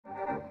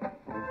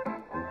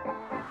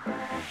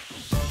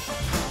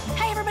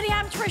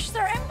Trish,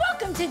 sir, and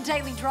welcome to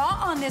Daily Draw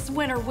on this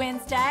Winter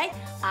Wednesday.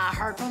 I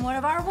heard from one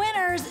of our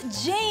winners,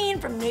 Jean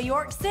from New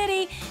York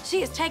City. She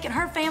has taken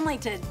her family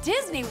to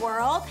Disney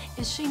World.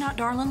 Is she not,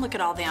 darling? Look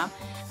at all them.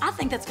 I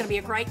think that's going to be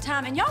a great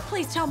time. And y'all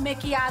please tell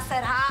Mickey I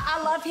said hi.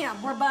 I love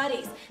him. We're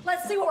buddies.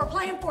 Let's see what we're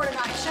playing for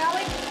tonight, shall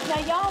we? Now,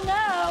 y'all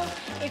know,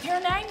 if your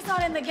name's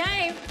not in the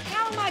game,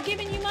 how am I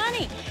giving you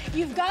money?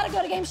 You've got to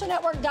go to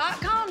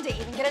GameShowNetwork.com to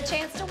even get a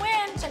chance to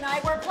win.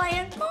 Tonight, we're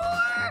playing for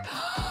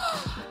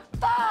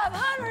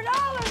 $500.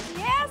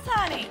 Yes,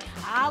 honey.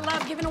 I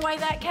love giving away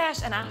that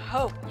cash, and I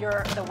hope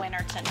you're the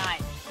winner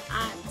tonight.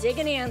 I'm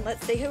digging in.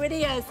 Let's see who it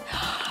is.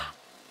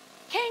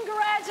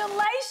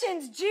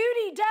 Congratulations,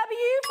 Judy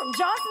W from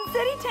Johnson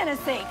City,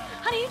 Tennessee.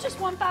 Honey, you just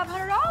won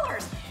 $500.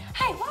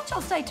 Hey, why don't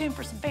y'all stay tuned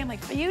for some Family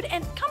Feud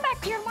and come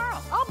back here tomorrow.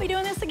 I'll be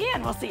doing this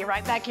again. We'll see you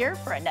right back here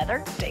for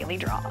another Daily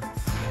Draw.